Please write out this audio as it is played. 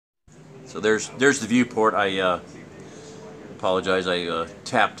So there's the viewport. I apologize, I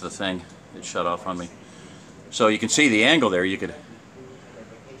tapped the thing. It shut off on me. So you can see the angle there. You could,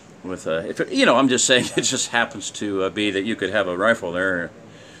 with if it, you know, I'm just saying it just happens to be that you could have a rifle there,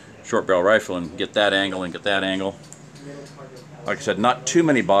 a short barrel rifle, and get that angle and get that angle. Like I said, not too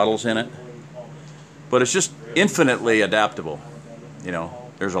many bottles in it, but it's just infinitely adaptable. You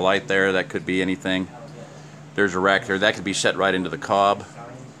know, there's a light there, that could be anything. There's a rack there, that could be set right into the Cob.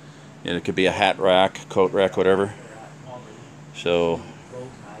 And it could be a hat rack, coat rack, whatever. So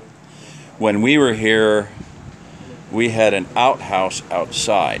when we were here, we had an outhouse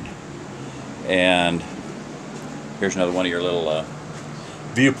outside. And here's another one of your little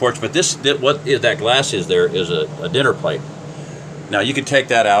viewports. But what that glass is there is a dinner plate. Now you could take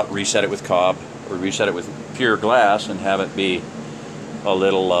that out, reset it with Cob, or reset it with pure glass and have it be a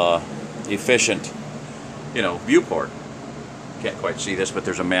little efficient, you know, viewport. Can't quite see this, but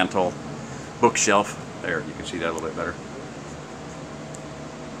there's a mantle bookshelf there. You can see that a little bit better.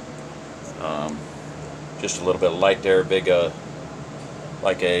 Just a little bit of light there. Big,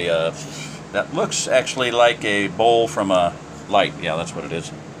 like a that looks actually like a bowl from a light. Yeah, that's what it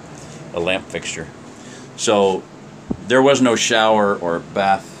is. A lamp fixture. So there was no shower or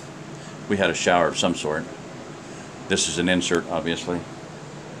bath. We had a shower of some sort. This is an insert, obviously.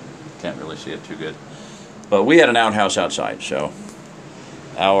 Can't really see it too good. But we had an outhouse outside, so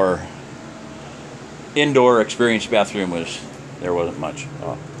our indoor experience bathroom there wasn't much.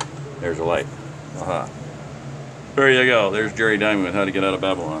 Oh, there's a light. There you go. There's Jerry Diamond with How to Get Out of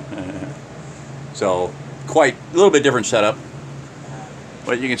Babylon. So a little bit different setup.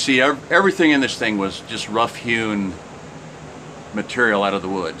 But you can see everything in this thing was just rough-hewn material out of the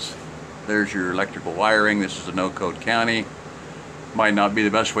woods. There's your electrical wiring. This is a no-code county. Might not be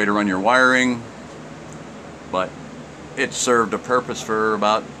the best way to run your wiring, but it served a purpose for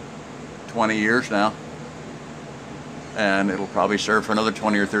about 20 years now. And it'll probably serve for another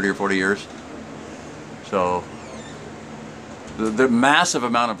 20 or 30 or 40 years. So the massive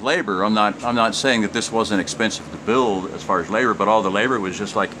amount of labor, I'm not saying that this wasn't expensive to build as far as labor, but all the labor was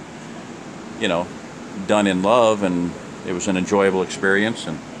just like, you know, done in love, and it was an enjoyable experience.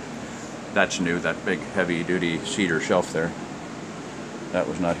 And that's new, that big heavy duty cedar shelf there. That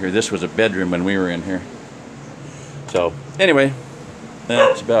was not here. This was a bedroom when we were in here. So anyway,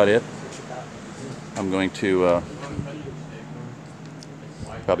 that's about it. I'm going to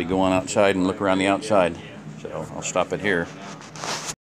probably go on outside and look around the outside. So I'll stop it here.